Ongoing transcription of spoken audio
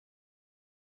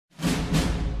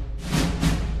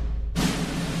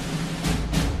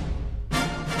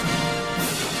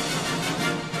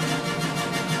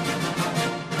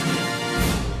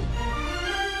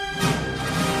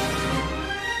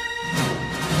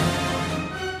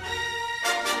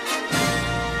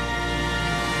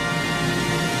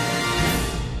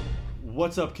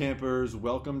What's up, campers?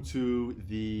 Welcome to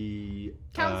the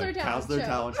Counselor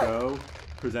Talent Show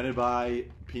presented by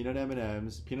Peanut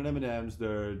M&Ms. Peanut M&Ms,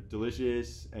 they're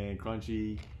delicious and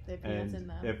crunchy. They have peanuts in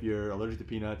them. If you're allergic to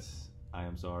peanuts, I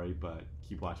am sorry, but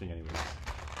keep watching anyways.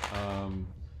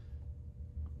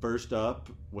 First up,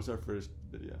 what's our first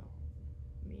video?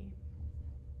 Me.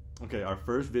 Okay, our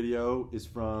first video is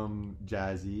from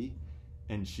Jazzy,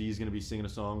 and she's going to be singing a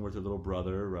song with her little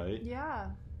brother, right? Yeah.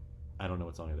 I don't know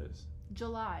what song it is.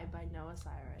 July by Noah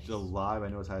Cyrus. July by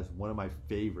Noah Cyrus, one of my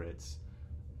favorites.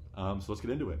 So let's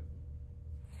get into it.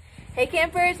 Hey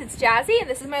campers, it's Jazzy and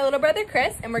this is my little brother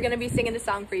Chris, and we're gonna be singing a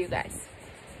song for you guys.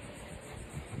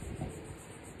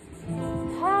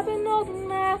 I've been holding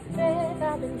my breath,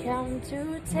 I've been counting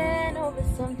to 10 over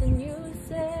something you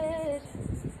said.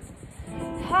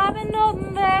 I've been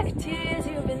holding back tears,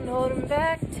 you've been holding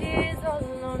back tears all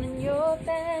alone in your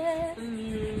bed. And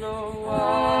you know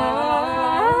why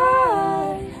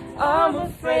I'm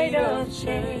afraid of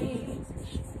change.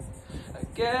 I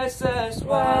guess that's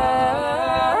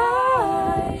why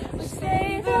we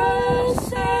stay the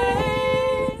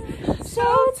same. So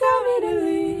tell me to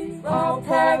leave, I'll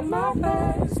pack my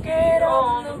bags, get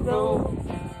on the road.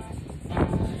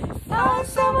 Find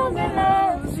someone that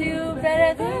loves you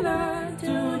better than I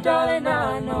do, darling,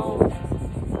 I know.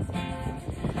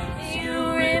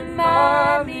 You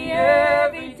remind me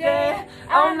every day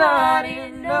I'm not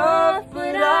enough,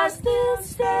 but I still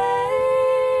stay.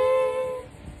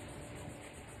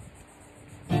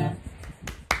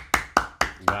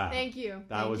 Wow. Thank you.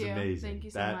 That was amazing. Thank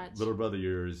you so that much. Little brother of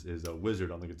yours is a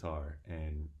wizard on the guitar,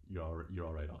 and you're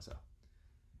all right also.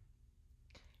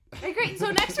 Okay, great.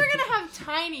 So next we're going to have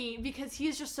Tiny, because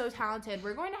he's just so talented.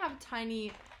 We're going to have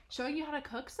Tiny showing you how to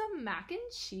cook some mac and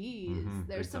cheese.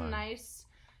 There's some nice...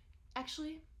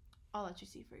 Actually, I'll let you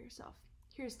see for yourself.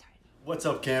 Here's Tiny. What's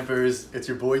up, campers? It's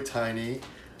your boy Tiny.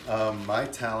 My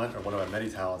talent, or one of my many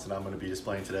talents that I'm going to be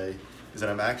displaying today, is that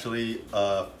I'm actually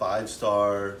a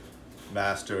 5-star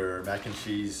master mac and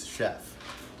cheese chef.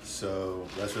 So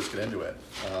let's just get into it.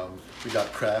 We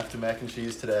got Kraft mac and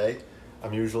cheese today.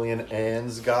 I'm usually an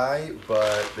Ann's guy,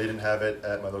 but they didn't have it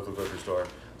at my local grocery store.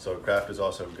 So Kraft is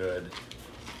also good.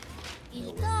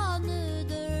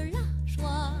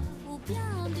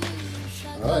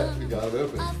 Alright, we got it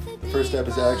open. The first step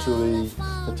is actually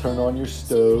to turn on your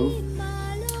stove.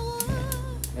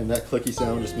 And that clicky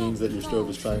sound just means that your stove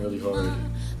is trying really hard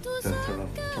to turn on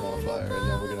a fire. And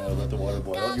then we're gonna let the water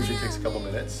boil. It usually takes a couple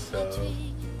minutes, so.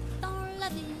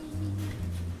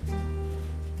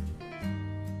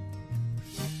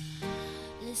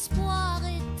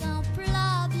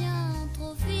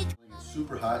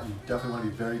 Super hot. You definitely want to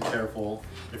be very careful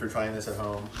if you're trying this at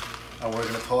home. And we're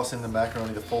going to toss in the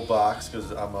macaroni, the full box,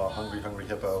 because I'm a hungry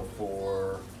hippo,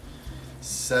 for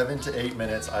 7 to 8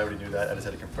 minutes. I already knew that. I just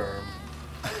had to confirm.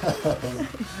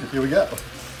 Here we go.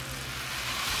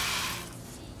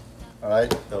 All right,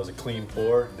 that was a clean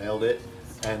pour. Nailed it.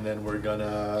 And then we're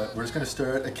just gonna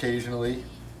stir it occasionally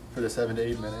for the 7 to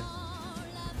 8 minutes.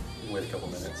 Wait a couple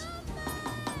minutes.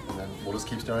 And then we'll just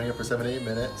keep stirring it for 7 to 8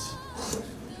 minutes.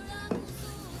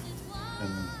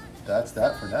 And that's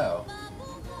that for now.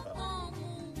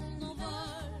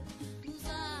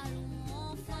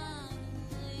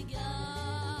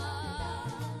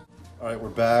 All right, we're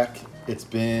back. It's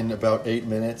been about 8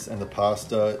 minutes and the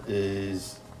pasta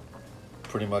is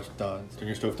pretty much done. Turn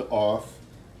your stove to off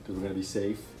because we're gonna be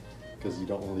safe, because you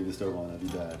don't want to leave the stove on, that'd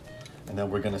be bad. And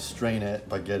then we're gonna strain it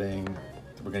by we're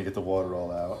gonna get the water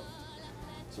all out.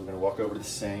 So we're gonna walk over to the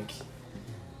sink.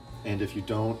 And if you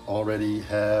don't already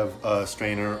have a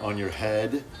strainer on your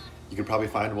head, you can probably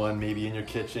find one maybe in your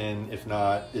kitchen. If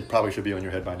not, it probably should be on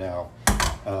your head by now.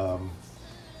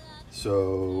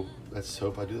 So let's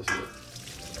hope I do this good.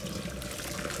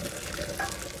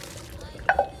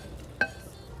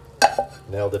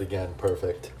 Nailed it again,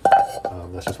 perfect.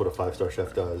 That's just what a 5-star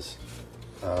chef does.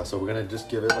 So we're gonna just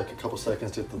give it like a couple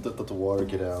seconds to let the water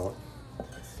get out.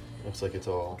 Looks like it's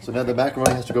all. So now the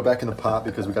macaroni has to go back in the pot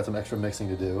because we got some extra mixing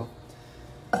to do.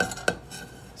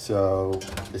 So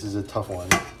this is a tough one.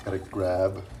 Gotta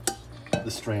grab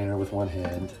the strainer with one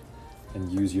hand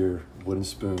and use your wooden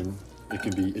spoon.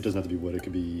 It doesn't have to be wood, it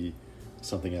could be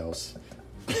something else.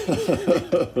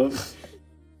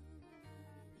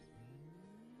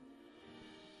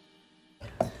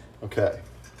 Okay,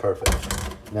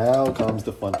 perfect. Now comes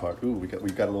the fun part. Ooh, we've got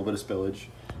a little bit of spillage.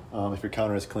 If your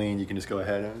counter is clean, you can just go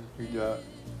ahead and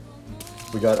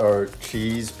we got our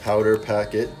cheese powder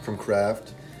packet from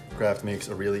Kraft. Kraft makes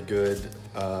a really good,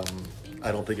 I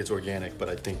don't think it's organic, but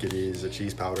I think it is a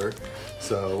cheese powder.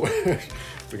 So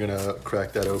we're gonna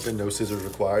crack that open. No scissors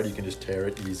required. You can just tear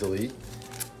it easily.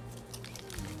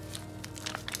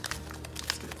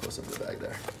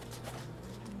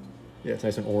 Yeah, it's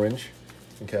nice and orange.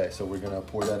 Okay, so we're gonna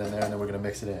pour that in there and then we're gonna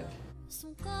mix it in.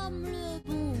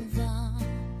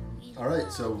 All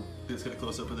right, so let's get a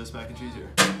close up of this mac and cheese here.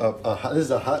 This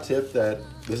is a hot tip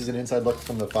this is an inside look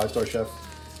from the 5-star chef.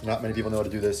 Not many people know how to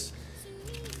do this.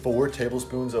 4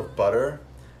 tablespoons of butter,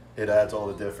 it adds all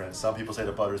the difference. Some people say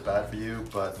the butter is bad for you,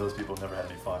 but those people have never had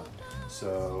any fun.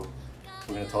 So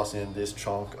we're gonna toss in this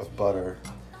chunk of butter,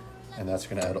 and that's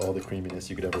gonna add all the creaminess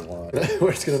you could ever want.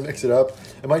 We're just gonna mix it up.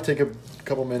 It might take a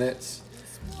couple minutes,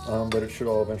 but it should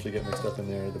all eventually get mixed up in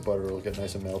there. The butter will get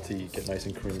nice and melty, get nice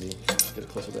and creamy. Get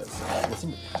close to that sound.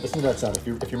 Listen to that sound. If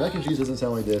your mac and cheese doesn't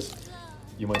sound like this,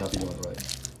 you might not be doing it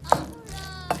right.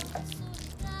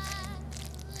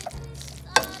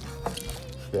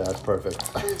 Yeah, that's perfect.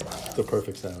 The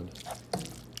perfect sound.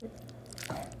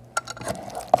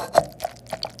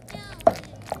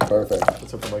 Perfect.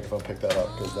 Let's hope the microphone picked that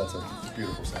up because that's a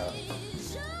beautiful sound.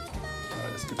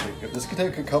 This could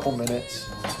take a couple minutes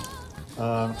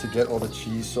to get all the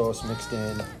cheese sauce mixed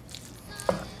in.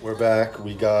 We're back.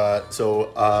 We got,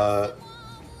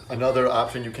 another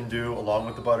option you can do along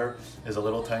with the butter is a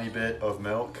little tiny bit of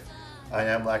milk. I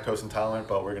am lactose intolerant,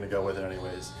 but we're gonna go with it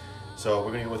anyways. So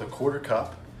we're gonna go with a 1/4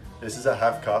 cup. This is a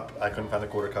 1/2 cup. I couldn't find the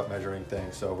 1/4 cup measuring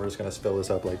thing, so we're just gonna fill this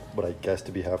up like what I guess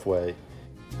to be halfway.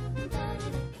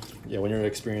 Yeah, when you're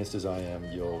experienced as I am,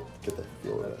 you'll get the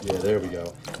feel of it. Yeah, there we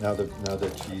go. Now the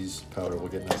cheese powder will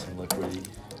get nice and liquidy.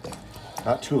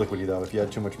 Not too liquidy though. If you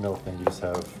add too much milk, then you just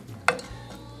have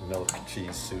milk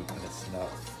cheese soup, and it's not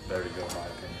very good in my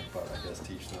opinion, but I guess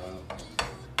teach their own.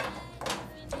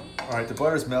 All right, the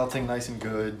butter's melting nice and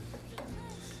good.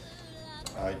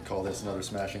 I'd call this another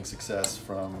smashing success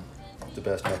from the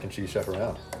best mac and cheese chef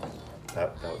around.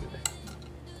 That would be me.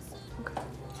 Okay.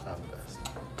 I'm the best.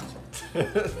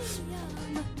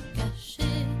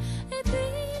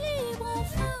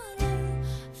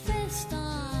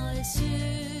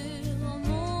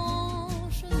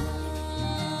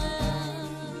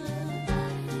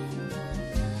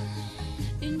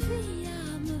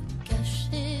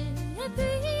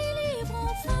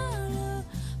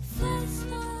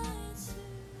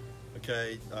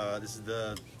 Okay, this is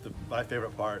my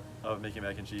favorite part of making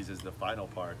mac and cheese is the final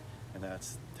part, and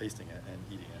that's tasting it and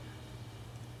eating it.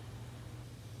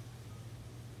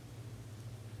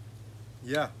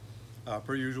 Yeah,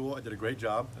 per usual, I did a great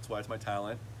job. That's why it's my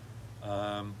talent.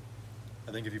 I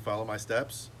think if you follow my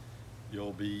steps,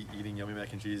 you'll be eating yummy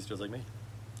mac and cheese just like me.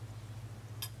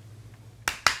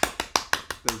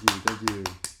 Thank you.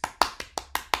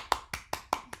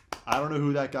 I don't know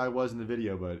who that guy was in the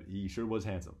video, but he sure was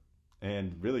handsome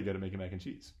and really good at making mac and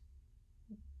cheese.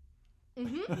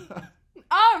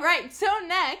 All right, so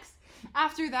next,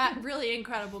 after that really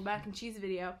incredible mac and cheese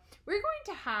video, we're going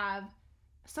to have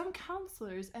some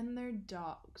counselors and their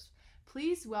dogs.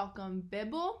 Please welcome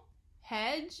Bibble,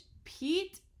 Hedge,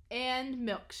 Pete, and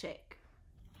Milkshake.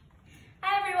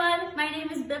 Hi everyone, my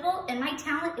name is Bibble, and my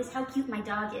talent is how cute my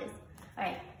dog is. All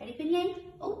right, ready for the yank?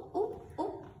 Oh, oh,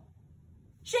 oh.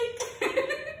 Shake.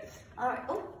 All right,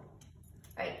 oh.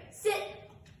 All right, sit.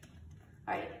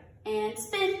 All right, and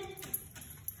spin.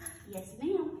 Yes,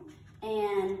 ma'am.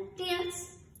 And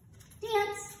dance.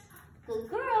 Dance. Good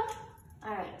girl.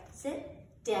 All right, sit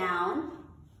down.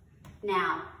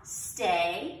 Now,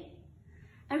 stay.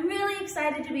 I'm really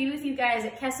excited to be with you guys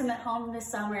at Kesem at home this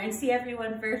summer and see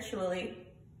everyone virtually.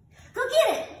 Go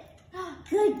get it.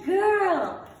 Good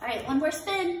girl. All right, one more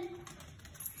spin.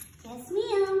 Yes,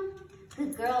 ma'am.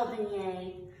 Good girl,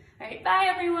 Beignet. All right, bye,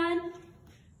 everyone.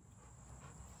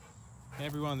 Hey,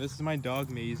 everyone. This is my dog,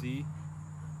 Maisie.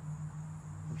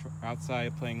 We're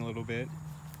outside playing a little bit.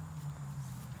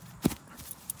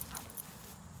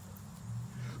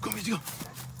 Go, Maisie, go.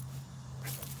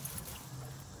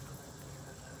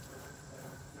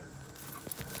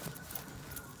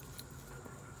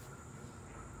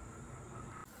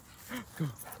 Go.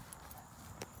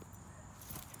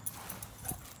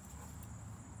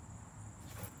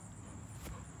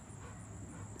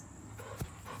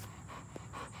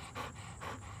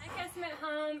 Kesem at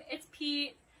home, it's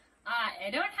Pete. I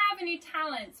don't have any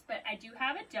talents, but I do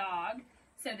have a dog.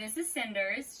 So this is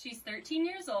Cinders. She's 13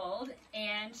 years old,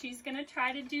 and she's gonna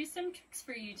try to do some tricks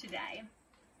for you today.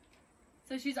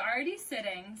 So she's already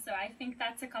sitting, so I think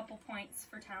that's a couple points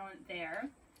for talent there.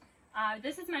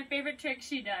 This is my favorite trick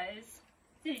she does.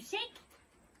 So shake.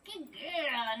 Good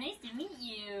girl, nice to meet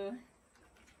you.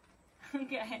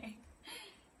 Okay.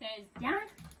 There's down.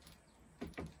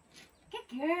 Good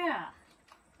girl.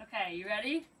 Okay, you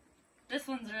ready? This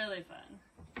one's really fun.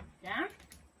 Down.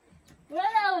 Roll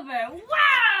over.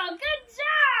 Wow, good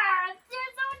job!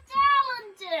 You're so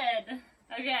talented!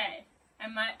 Okay,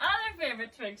 and my other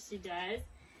favorite trick she does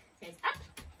Face up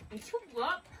and swoop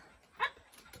up. Up.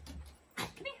 Come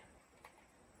here.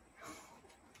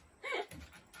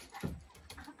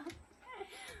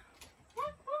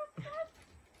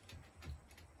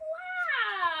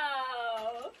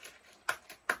 Wow!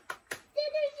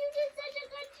 Sinners, you did such a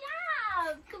good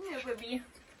job. Come here, Ruby.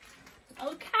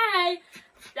 Okay,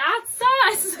 that's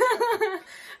us.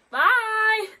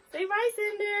 Bye. Say bye,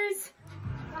 Cinders.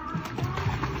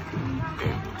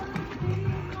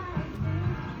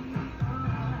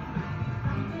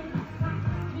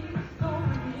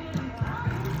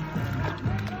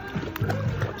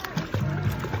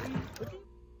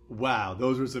 Wow,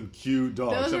 those were some cute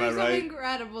dogs. Those Am I are some right?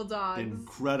 incredible dogs.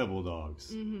 Incredible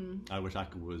dogs. Mm-hmm. I wish I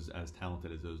was as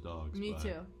talented as those dogs. Me but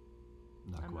too.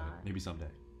 Not I'm quite. not. Maybe someday.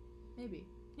 Maybe.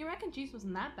 Your mac and cheese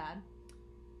wasn't that bad.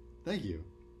 Thank you.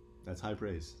 That's high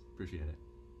praise. Appreciate it.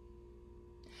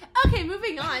 Okay,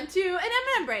 moving on to an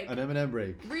M&M break. An M&M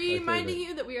break. Reminding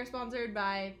you that we are sponsored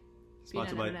by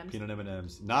Sponsored by M&Ms. peanut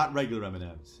M&Ms, not regular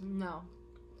M&Ms. No.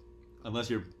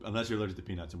 Unless you're allergic to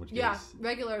peanuts, in which Yeah, case,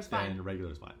 regular is fine. then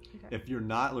regular is fine. Okay. If you're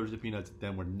not allergic to peanuts,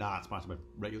 then we're not sponsored by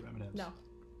regular M&Ms. No.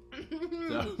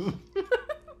 So,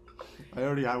 I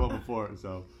already had one before,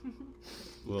 so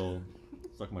we'll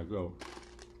suck my throat.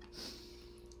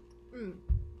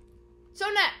 So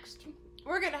next,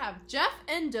 we're gonna have Jeff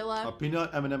and A Dilla.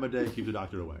 peanut M&M a day keeps the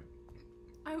doctor away.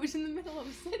 I was in the middle of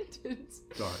a sentence.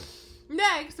 Sorry.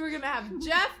 Next, we're gonna have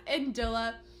Jeff and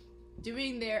Dilla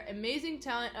doing their amazing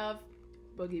talent of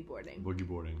boogie boarding. Boogie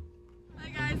boarding. Hi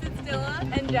guys, it's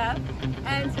Dilla and Jeff,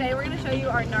 and today we're going to show you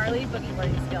our gnarly boogie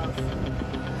boarding skills.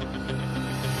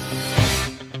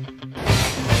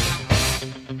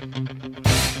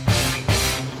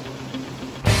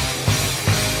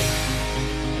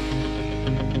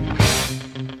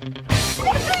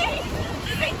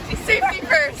 Safety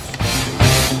first!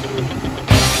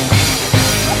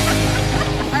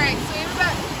 Alright, so we have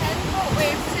about 10-foot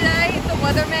waves today. The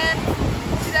weatherman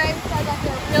today said that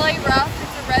they're really rough.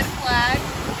 It's a red flag.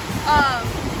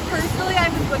 Personally,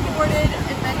 I've been boogie boarded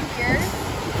in many years.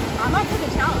 I'm up for the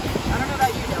challenge. I don't know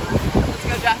about you, Dylan. Let's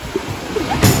go, Jeff.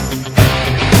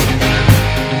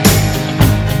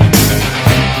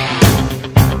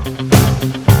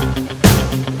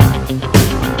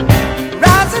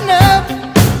 Rising up,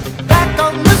 back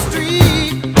on the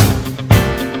street.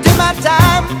 Did my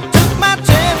time, took my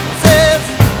chances.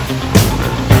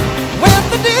 Went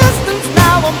the distance,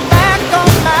 now I'm back on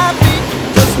my feet.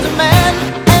 Just a man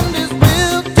and his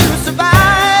will to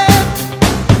survive.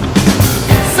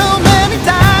 So many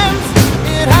times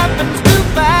it happens too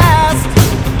fast.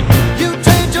 You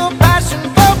trade your passion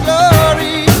for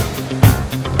glory.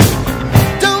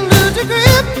 Don't lose your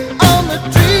grip on the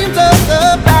dreams of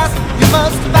the past. You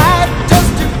must fight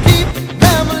just to keep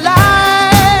them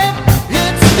alive.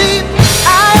 It's deep,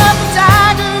 eye of the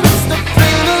tiger. It's the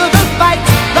thrill of the fight.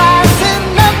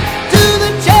 Rising up to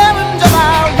the challenge of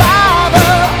our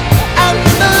rival. And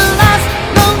the last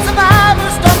known survivor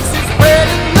stalks his prey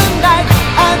in the night.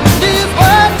 And he's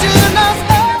watching us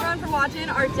Thank you everyone for watching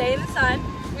our day in the sun.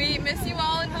 We miss you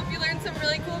all and hope you learned some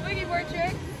really cool boogie board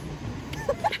tricks.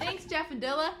 Thanks, Jeff and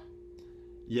Dilla.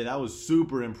 Yeah, that was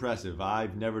super impressive.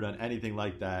 I've never done anything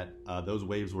like that. Those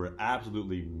waves were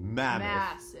absolutely mammoth.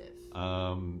 Massive.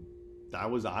 That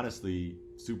was honestly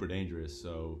super dangerous.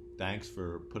 So thanks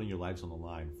for putting your lives on the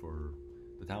line for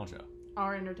the talent show.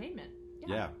 Our entertainment.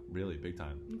 Yeah, really, big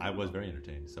time. I was very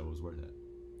entertained, so it was worth it.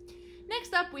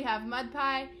 Next up, we have Mud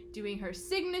Pie doing her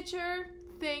signature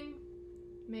thing,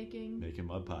 making Making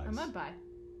mud pies. a mud pie.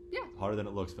 Harder than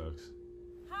it looks, folks.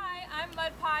 Hi, I'm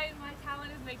Mud Pie and my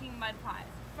talent is making mud pies.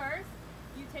 First,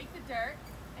 you take the dirt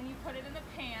and you put it in the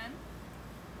pan.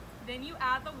 Then you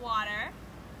add the water.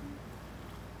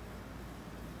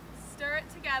 Stir it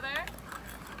together.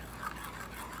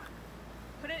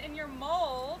 Put it in your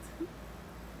mold.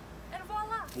 And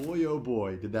voila! Boy, oh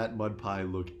boy, did that mud pie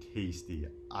look tasty.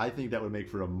 I think that would make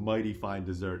for a mighty fine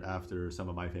dessert after some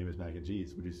of my famous mac and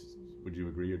cheese. Would you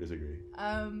agree or disagree?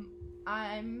 I'm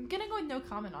gonna go with no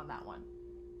comment on that one.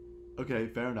 Okay,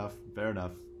 fair enough.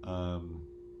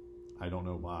 I don't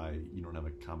know why you don't have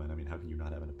a comment. I mean, how can you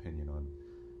not have an opinion on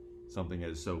something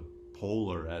as so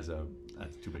polar as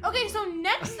that's too big. Okay, so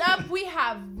next up we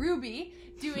have Ruby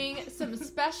doing some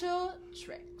special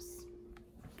tricks.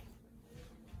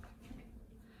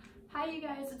 Hi you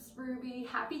guys, it's Ruby.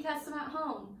 Happy Kesem at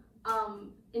home.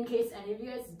 In case any of you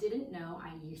guys didn't know,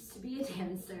 I used to be a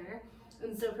dancer.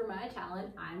 And so for my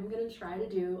talent, I'm gonna try to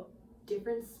do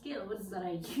different skills that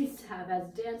I used to have as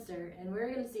a dancer, and we're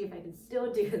gonna see if I can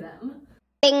still do them.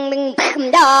 What's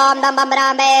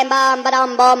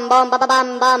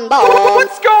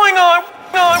going on?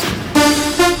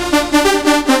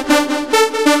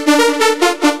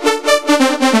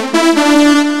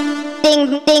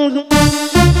 Ding.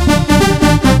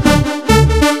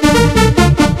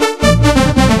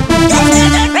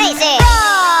 Racing.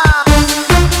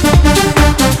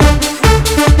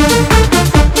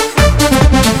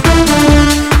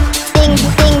 Ding,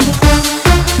 ding.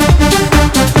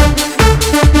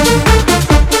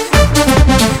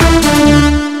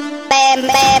 Bam,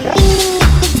 bam.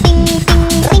 Ding, ding,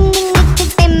 ding, ding, ding,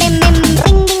 ding, ding, ding, bam, bam, bam.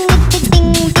 Ding, ding, ding, ding,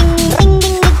 ding, ding,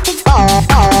 ding, oh,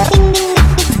 oh. Ding,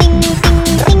 ding, ding,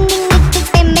 ding, ding,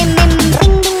 ding, ding, bam, bam, bam.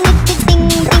 Ding,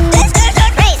 ding,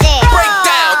 ding, ding, ding. Racing.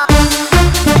 Breakdown.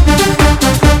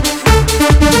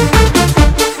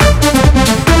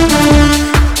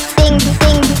 Ding,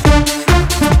 ding.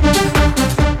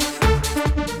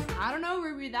 I don't know,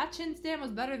 Ruby. That chin stand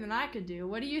was better than I could do.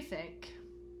 What do you think?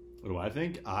 What do I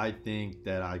think? I think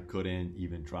that I couldn't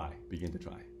even begin to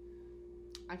try.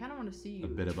 I kind of want to see you A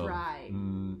bit of try.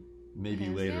 Maybe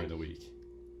Handstand? later in the week.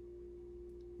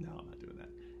 No, I'm not doing that.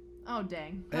 Oh,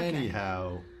 dang. Okay.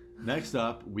 Anyhow, next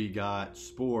up we got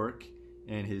Spork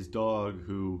and his dog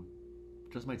who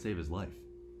just might save his life.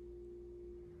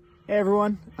 Hey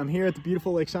everyone, I'm here at the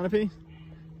beautiful Lake Sunapee.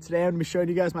 Today I'm going to be showing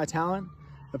you guys my talent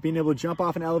of being able to jump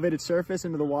off an elevated surface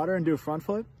into the water and do a front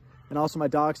flip, and also my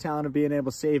dog's talent of being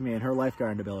able to save me and her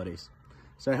lifeguard abilities.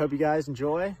 So I hope you guys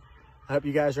enjoy. I hope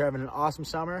you guys are having an awesome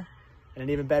summer and an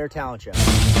even better talent show.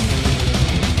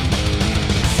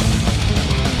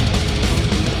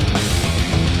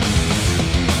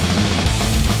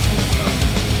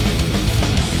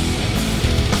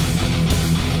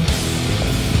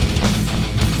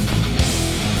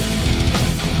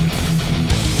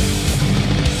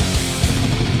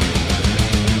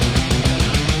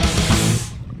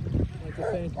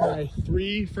 Thank my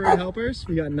 3 furry helpers.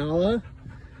 We got Nala,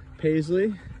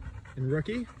 Paisley, and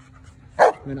Rookie.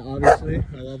 And then obviously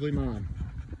my lovely mom.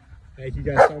 Thank you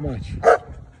guys so much.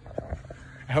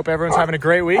 I hope everyone's having a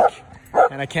great week,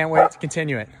 and I can't wait to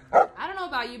continue it. I don't know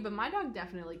about you, but my dog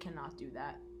definitely cannot do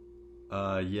that.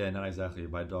 Yeah, not exactly.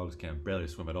 My dogs can barely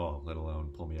swim at all, let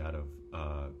alone pull me out of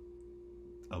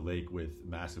a lake with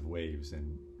massive waves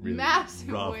and really rough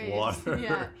water.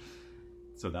 Yeah.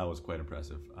 So that was quite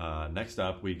impressive. Next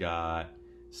up, we got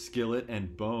Skillet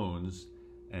and Bones,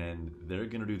 and they're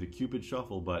gonna do the Cupid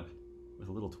Shuffle, but with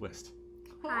a little twist.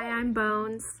 Hi, I'm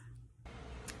Bones.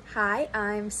 Hi,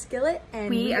 I'm Skillet, and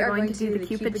We are going to do the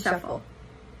Cupid Shuffle.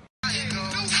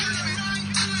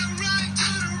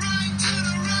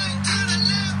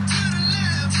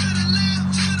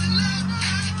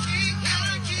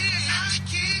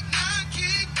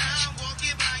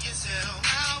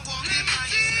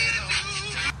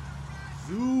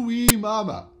 Zooey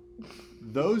Mama.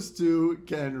 Those two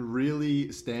can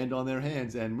really stand on their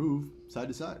hands and move side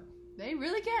to side. They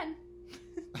really can.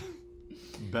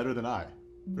 Better than I,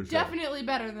 for sure. Definitely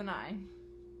better than I.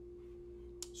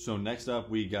 So next up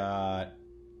we got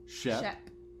Shep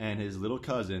and his little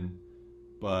cousin,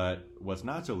 but what's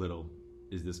not so little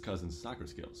is this cousin's soccer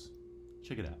skills.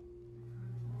 Check it out.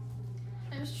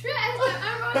 I'm stressed.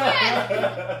 I'm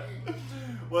okay.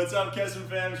 What's up, Kesem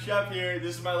fam? Shep here.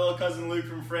 This is my little cousin Luke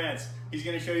from France. He's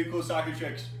going to show you cool soccer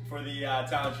tricks for the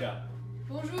talent show.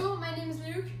 Bonjour, my name is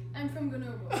Luke. I'm from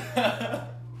Grenoble.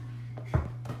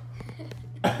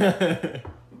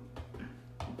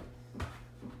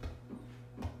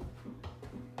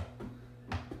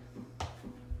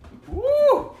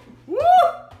 Woo!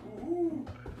 Woo!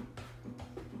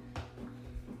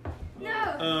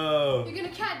 No! Oh. You're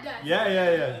gonna cat dance.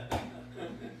 Yeah.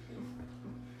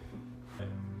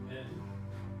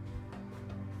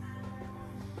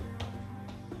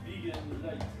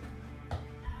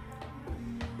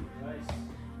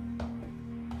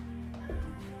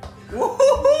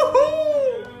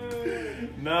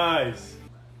 Nice.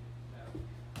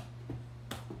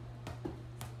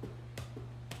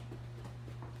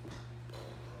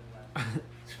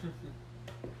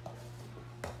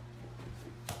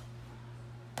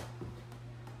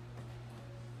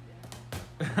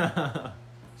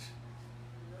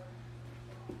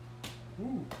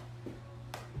 Ooh.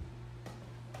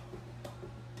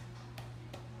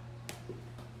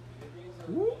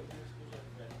 Ooh.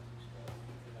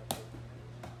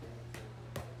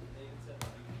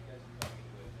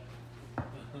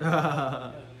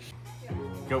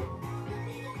 Go.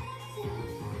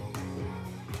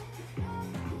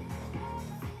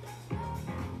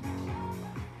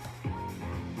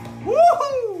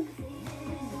 Woohoo!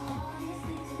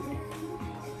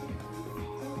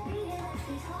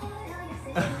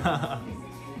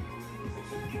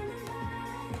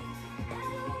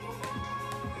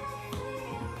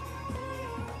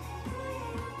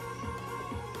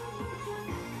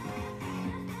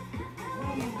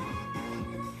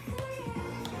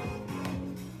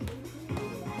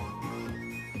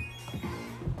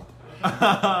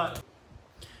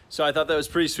 So I thought that was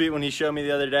pretty sweet when he showed me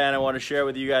the other day, and I want to share it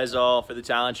with you guys all for the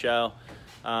talent show.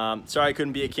 Sorry I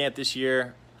couldn't be at camp this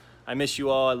year. I miss you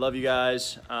all. I love you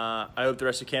guys. I hope the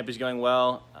rest of camp is going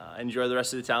well. Enjoy the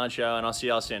rest of the talent show, and I'll see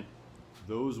y'all soon.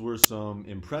 Those were some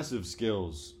impressive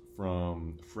skills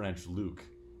from French Luke.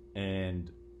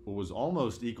 And what was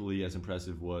almost equally as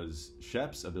impressive was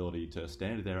Shep's ability to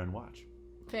stand there and watch.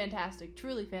 Fantastic.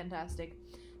 Truly fantastic.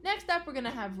 Next up, we're going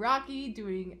to have Rocky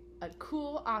doing a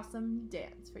cool, awesome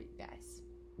dance for you guys.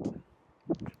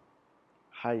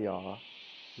 Hi y'all,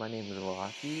 my name is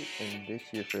Rocky, and this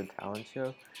year for the talent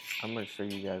show, I'm going to show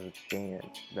you guys a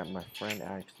dance that my friend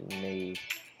actually made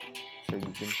so you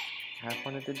can have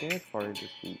fun at the dance party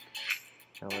this week.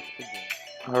 Now let's begin.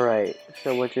 Alright,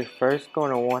 so what you're first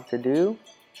going to want to do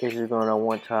is you're going to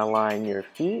want to align your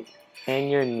feet and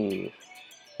your knees,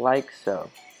 like so.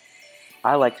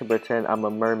 I like to pretend I'm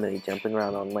a mermaid jumping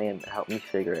around on land to help me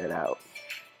figure it out.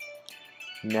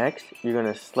 Next, you're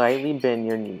going to slightly bend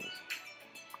your knees,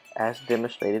 as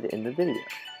demonstrated in the video.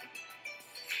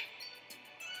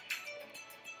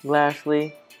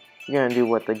 Lastly, you're going to do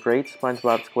what the great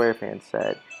SpongeBob SquarePants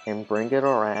said, and bring it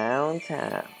around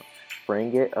town.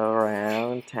 Bring it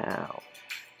around town.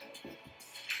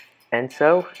 And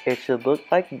so, it should look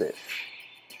like this.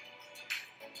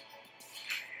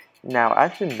 Now, I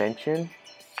should mention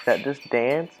that this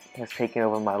dance has taken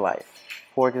over my life.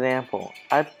 For example,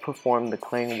 I perform the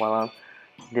cling while I'm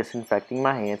disinfecting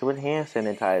my hands with hand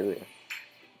sanitizer.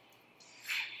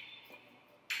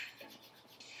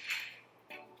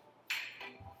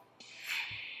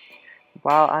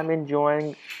 While I'm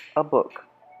enjoying a book.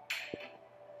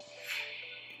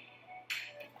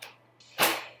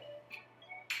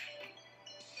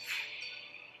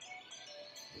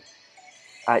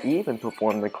 I even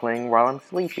perform the cling while I'm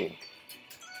sleeping.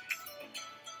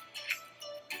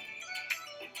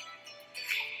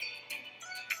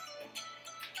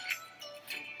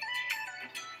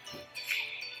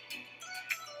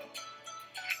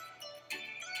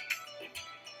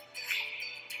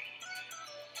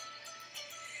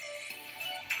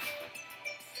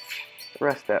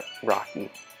 Rest up,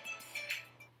 Rocky.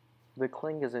 The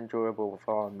cling is enjoyable with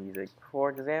all music. For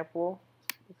example,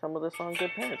 some of the songs your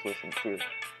parents listen to.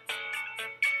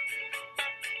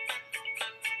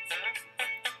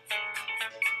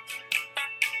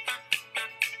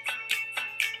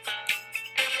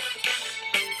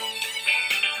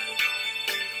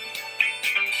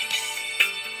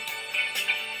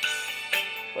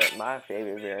 But my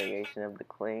favorite variation of the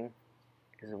cling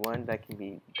is one that can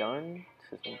be done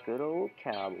to some good old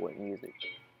cowboy music.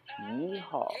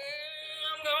 Yeehaw!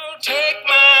 Take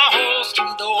my horse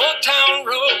through the old town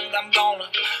road. I'm gonna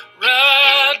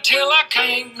ride till I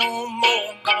can't no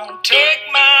more. I'm gonna take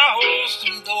my horse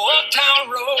through the old town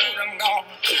road. I'm gonna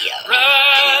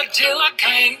ride till I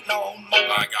can't no more.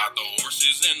 I got the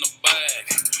horses in the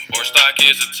back, horse stock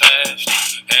is attached.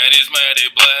 Head is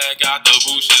matted black, got the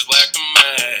bushes black to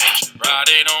match.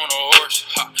 Riding on a horse,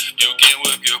 ha, you can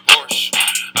whip your Porsche.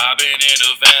 I've been in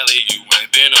the valley, you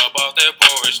ain't been up off that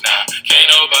porch. Now, can't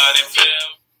nobody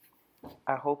tell.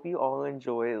 I hope you all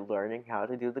enjoyed learning how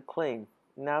to do the cling.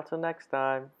 Now till next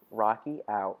time, Rocky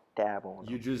out, dab on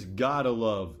 'em. You just gotta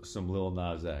love some Lil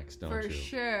Nas X, don't you? For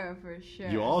sure, for sure.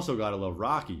 You also gotta love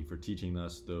Rocky for teaching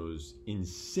us those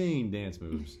insane dance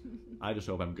moves. I just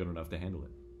hope I'm good enough to handle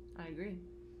it. I agree.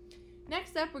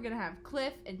 Next up, we're going to have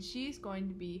Cliff, and she's going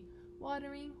to be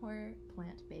watering her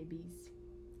plant babies.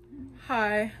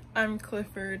 Hi, I'm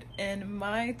Clifford, and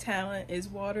my talent is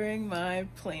watering my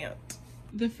plant.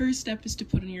 The first step is to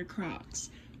put on your Crocs.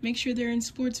 Make sure they're in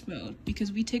sports mode,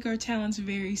 because we take our talents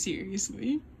very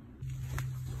seriously.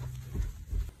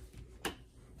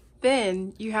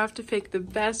 Then, you have to pick the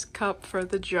best cup for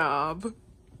the job.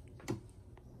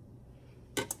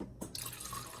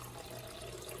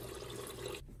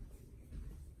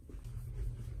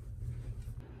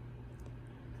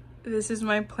 This is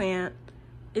my plant.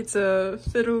 It's a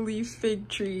fiddle leaf fig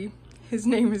tree. His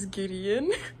name is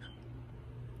Gideon.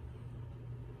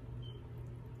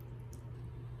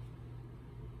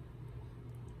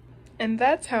 And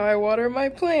that's how I water my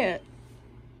plant.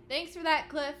 Thanks for that,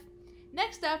 Cliff.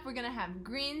 Next up, we're going to have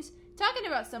Greens talking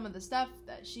about some of the stuff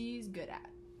that she's good at.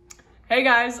 Hey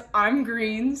guys, I'm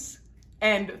Greens,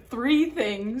 and 3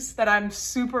 things that I'm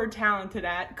super talented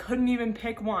at, couldn't even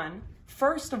pick one.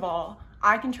 First of all,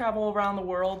 I can travel around the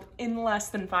world in less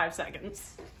than 5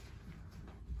 seconds.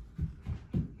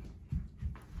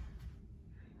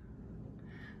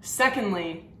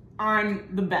 Secondly, I'm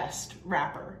the best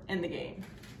rapper in the game.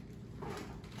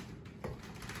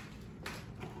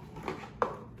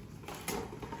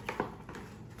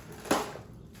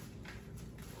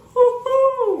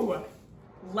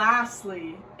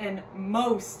 lastly, and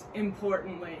most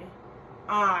importantly,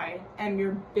 I am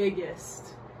your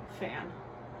biggest fan.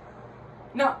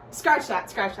 No, scratch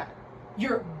that.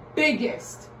 Your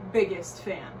biggest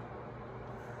fan.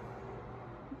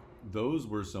 Those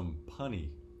were some punny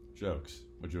jokes.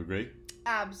 Would you agree?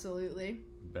 Absolutely.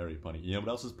 Very punny. You know what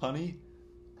else is punny?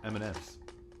 M&M's.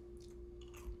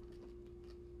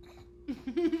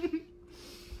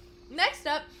 Next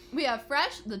up, we have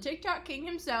Fresh, the TikTok king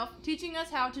himself, teaching us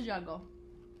how to juggle.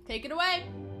 Take it away.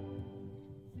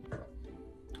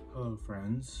 Hello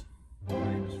friends, my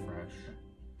name is Fresh,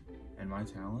 and my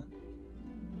talent?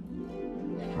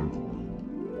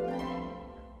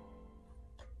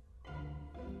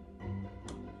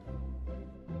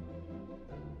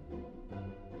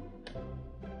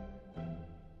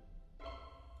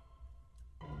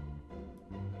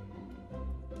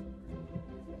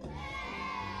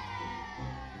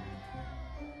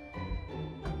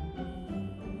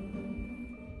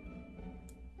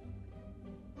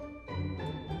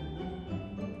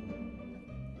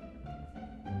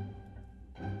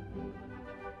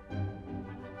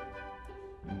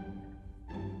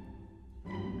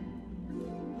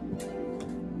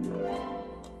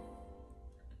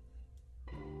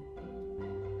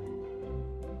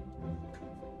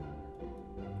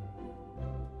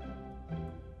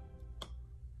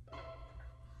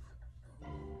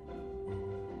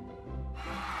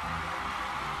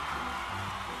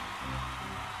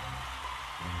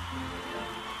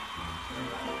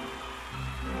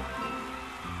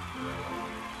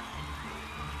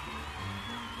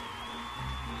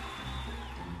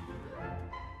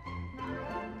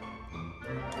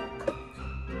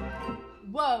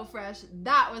 Whoa, Fresh,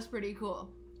 that was pretty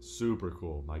cool. Super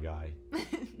cool, my guy.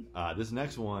 This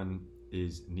next one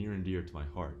is near and dear to my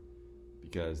heart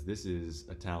because this is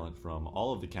a talent from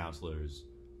all of the counselors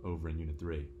over in Unit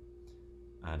 3.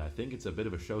 And I think it's a bit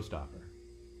of a showstopper,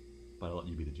 but I'll let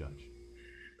you be the judge.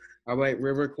 All right,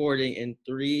 we're recording in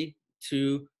 3,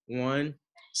 2, 1.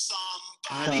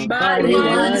 Somebody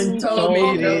once told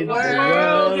me the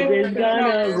world is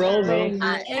gonna roll me.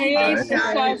 I ain't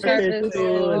surface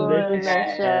feeling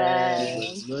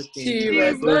this. She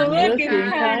was looking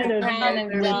kind of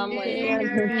dumb and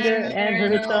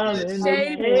her thumb in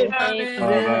the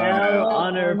L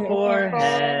on her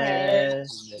forehead.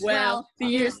 Well, the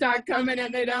years start coming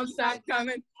and they don't stop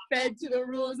coming. Fed to the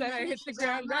rules and I hit the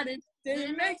ground running.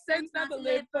 Didn't make sense not to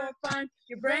live for fun.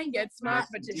 Your brain gets smart,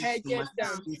 but your head gets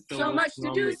dumb. So much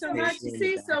to do, so much to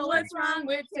see. So what's wrong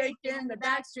with taking the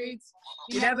back streets?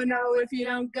 You never know if you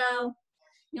don't go.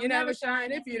 You never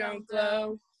shine if you don't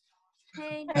glow.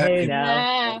 Hey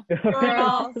now, we're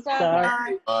all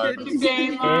start. Get the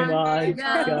game on,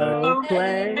 go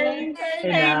play.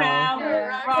 Hey now,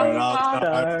 we're all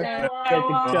start. Get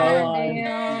the go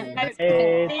on.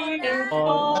 Hey,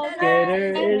 all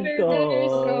skater is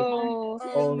gold.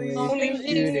 Only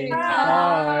shooting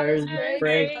stars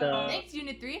break the. Thanks,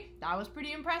 Unit 3. That was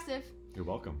pretty impressive. You're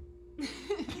welcome.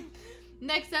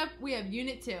 Next up, we have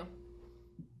Unit 2.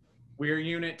 We're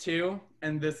Unit 2,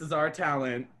 and this is our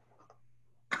talent.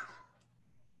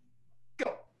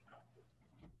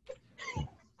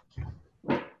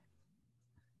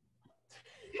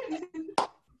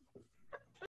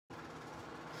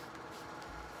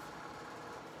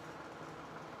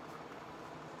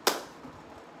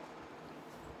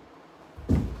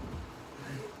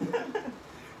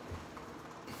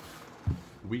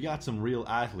 We got some real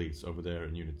athletes over there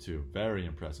in Unit 2. Very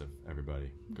impressive, everybody.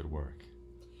 Good work.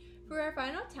 For our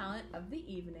final talent of the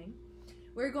evening,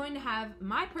 we're going to have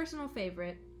my personal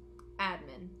favorite,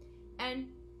 admin. And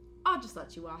I'll just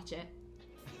let you watch it.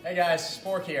 Hey guys,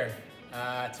 Spork here.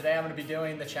 Today I'm going to be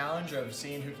doing the challenge of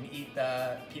seeing who can eat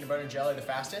the peanut butter and jelly the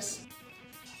fastest.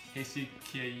 Hey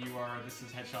CKUR, this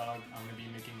is Hedgehog. I'm going to be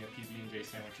making a PB&J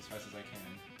sandwich as fast as I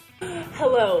can.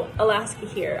 Hello, Alaska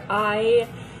here. I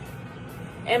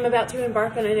am about to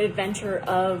embark on an adventure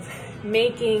of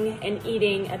making and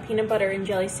eating a peanut butter and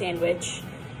jelly sandwich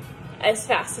as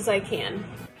fast as I can.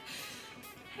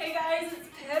 Hey guys, it's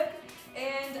Pip,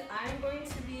 and I'm going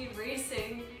to be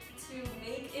racing to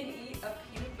make and eat a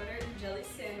peanut butter and jelly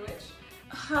sandwich.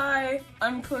 Hi,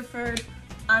 I'm Clifford.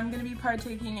 I'm going to be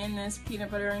partaking in this peanut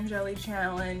butter and jelly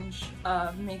challenge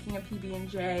of making a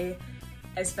PB&J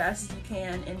as fast as you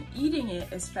can and eating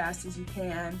it as fast as you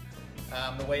can.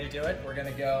 The way to do it, we're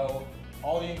going to go,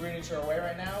 all the ingredients are away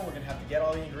right now. We're going to have to get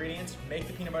all the ingredients, make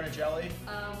the peanut butter and jelly.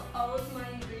 All of my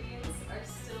ingredients are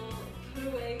still put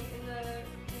away in the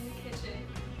kitchen.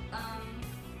 I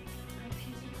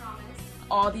pinky promise.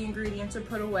 All the ingredients are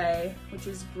put away, which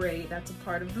is great. That's a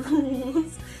part of the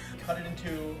rules. Cut it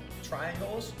into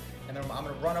triangles and then I'm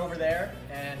gonna run over there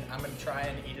and I'm gonna try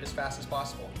and eat it as fast as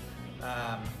possible.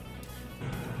 I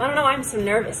don't know, I'm so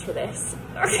nervous for this.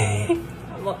 Okay,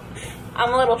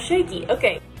 I'm a little shaky.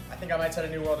 Okay. I think I might set a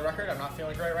new world record. I'm not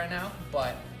feeling great right now,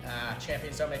 but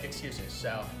champions don't make excuses,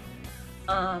 so.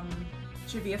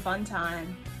 Should be a fun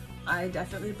time. I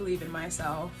definitely believe in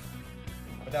myself.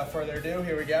 Without further ado,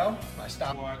 here we go. My Yeah,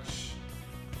 stopwatch.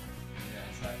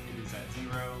 it is at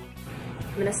 0.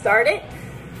 I'm gonna start it,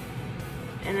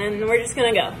 and then we're just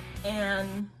gonna go.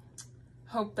 And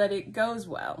hope that it goes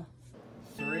well.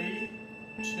 3,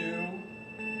 2,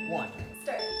 1.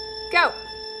 Start. Go.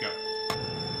 Go.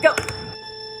 Go.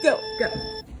 Go. Go.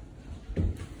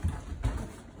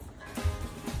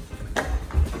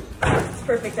 It's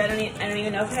perfect. I don't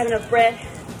even know if I have enough bread.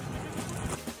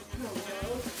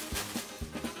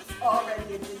 It's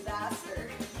already a disaster.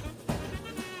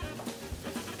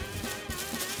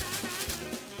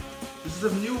 This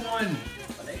is a new one.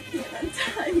 But I can't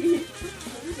untie me.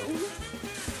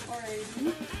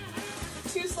 Alrighty.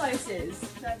 2 slices.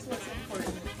 That's what's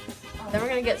important. Then we're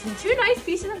gonna get some 2 nice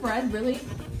pieces of bread, really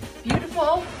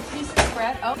beautiful pieces of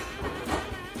bread. Oh.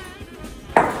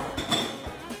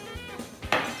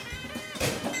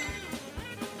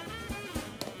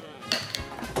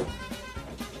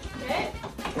 Okay.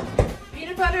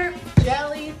 Peanut butter,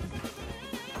 jelly.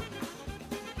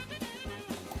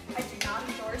 I do not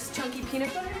endorse chunky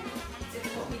peanut butter. It's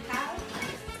what we have.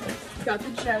 Got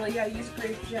the jelly. I use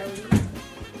grape jelly.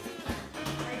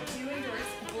 I do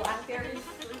endorse blackberry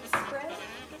fruit spread.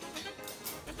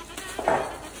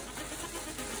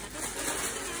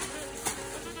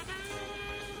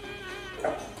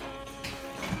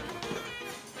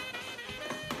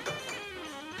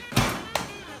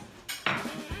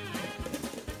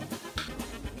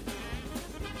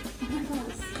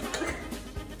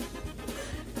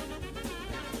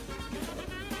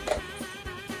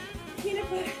 Peanut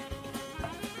butter.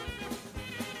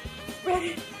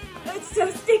 Bread. Oh, it's so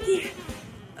sticky.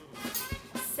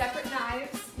 Separate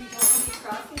knives. You don't want to be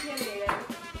cross-contaminated.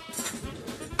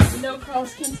 No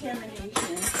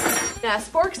cross-contamination. Now,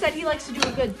 Spork said he likes to do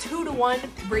a good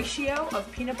 2-to-1 ratio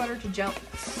of peanut butter to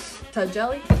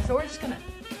jelly. So we're just gonna.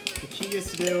 The key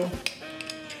is to do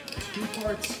 2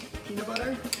 parts peanut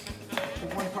butter to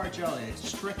 1 part jelly. It's a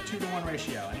strict 2-to-1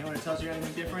 ratio. Anyone who tells you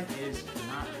anything different is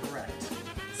not correct.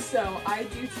 So I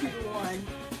do 2-to-1,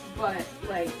 but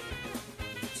like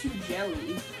 2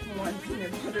 jelly, 1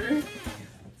 peanut butter.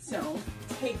 So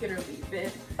take it or leave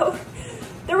it. Oh,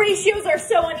 the ratios are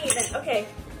so uneven. Okay.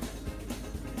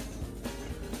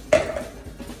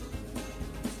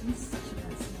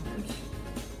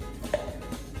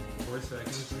 4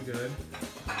 seconds, we good.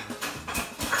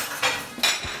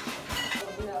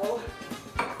 Oh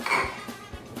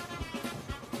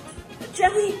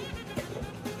Jelly.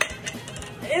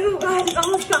 Ew, God, it's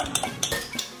almost gone.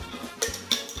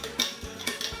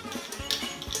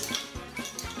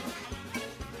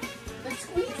 The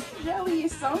squeezy jelly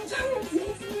is sometimes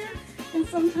easier and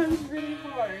sometimes really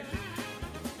hard.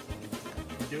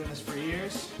 Been doing this for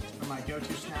years. It's been my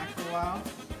go-to snack for a while.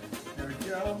 There we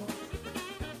go.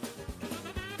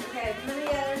 Okay, put them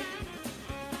together.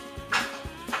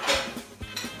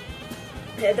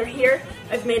 Okay, they're here.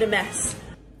 I've made a mess.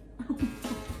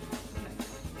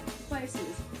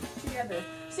 Slices together.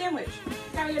 Sandwich.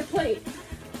 Now you get a plate.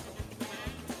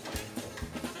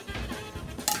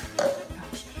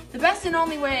 The best and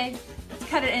only way is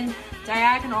cut it in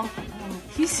diagonal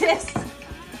pieces.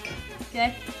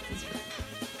 Okay.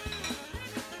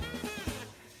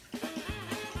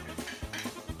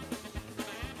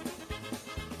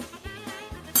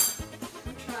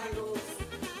 Triangles.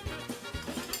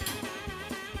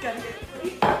 Gotta get a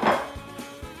plate.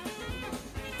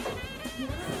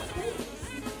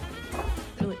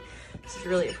 This is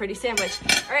really a pretty sandwich.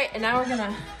 All right, and now we're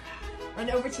gonna run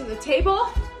over to the table.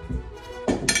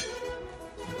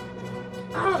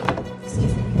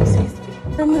 Excuse me.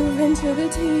 We're moving to the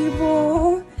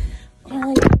table.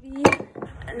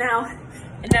 And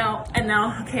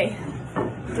now, okay.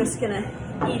 I'm just gonna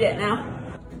eat it now.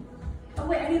 Oh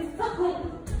wait, I need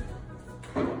phone.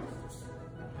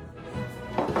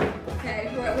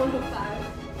 Okay, we're at 105.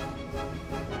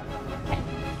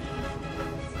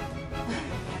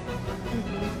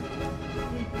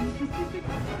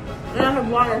 I don't have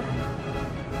water.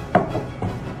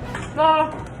 No.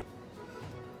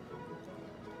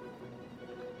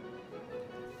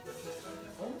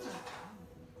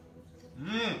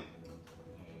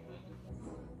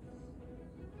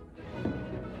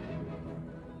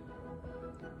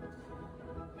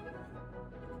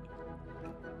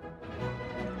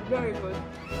 Very good.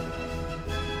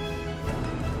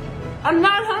 I'm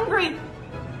not hungry.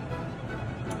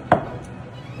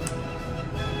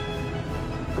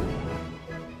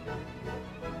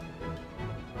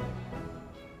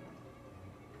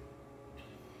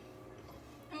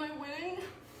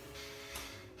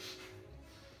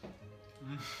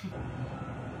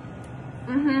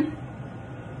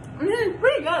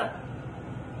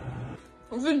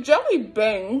 the jelly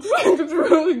bangs. It's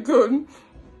really good.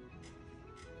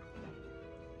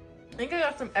 I think I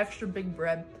got some extra big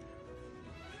bread.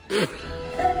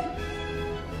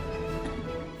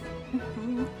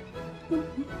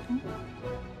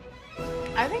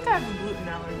 I think I have a gluten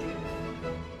allergy.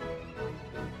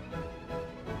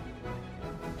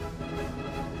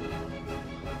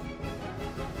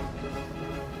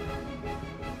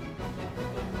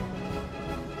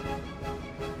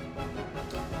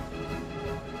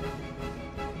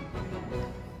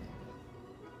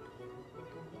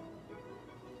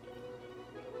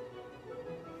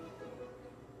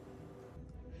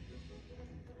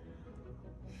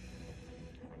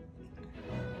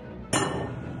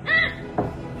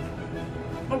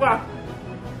 Okay.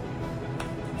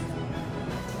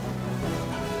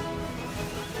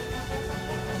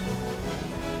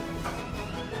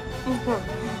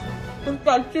 It's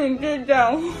got ginger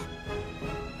down.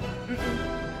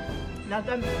 Not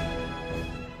that.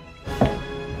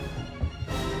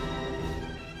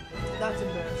 That's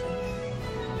embarrassing.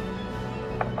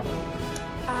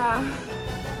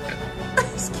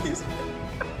 Excuse me.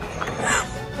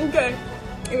 Okay.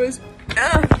 It was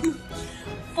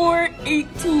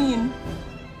 4:18.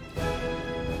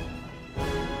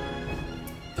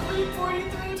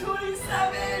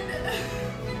 3:43:27.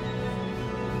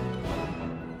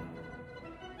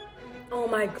 Oh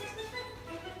my god.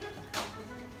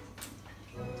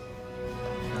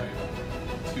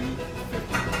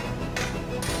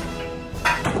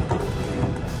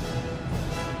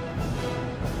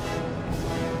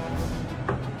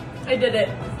 I did it.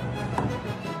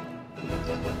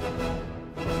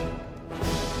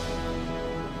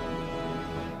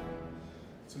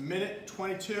 It's a minute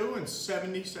 22 and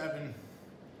 77.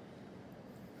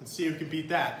 Let's see who can beat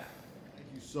that.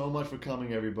 Thank you so much for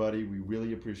coming, everybody. We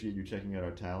really appreciate you checking out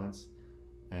our talents,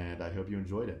 and I hope you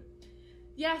enjoyed it.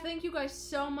 Yeah, thank you guys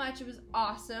so much. It was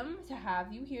awesome to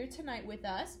have you here tonight with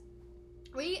us.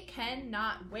 We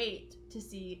cannot wait to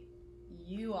see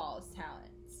you all's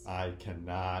talents. I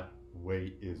cannot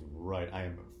wait is right. I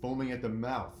am foaming at the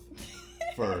mouth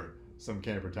for some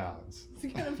camper talents.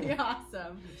 It's gonna be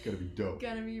awesome. It's gonna be dope. It's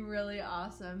gonna be really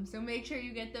awesome. So make sure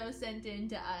you get those sent in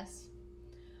to us.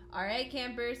 All right,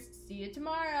 campers. See you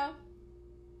tomorrow.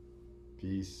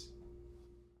 Peace.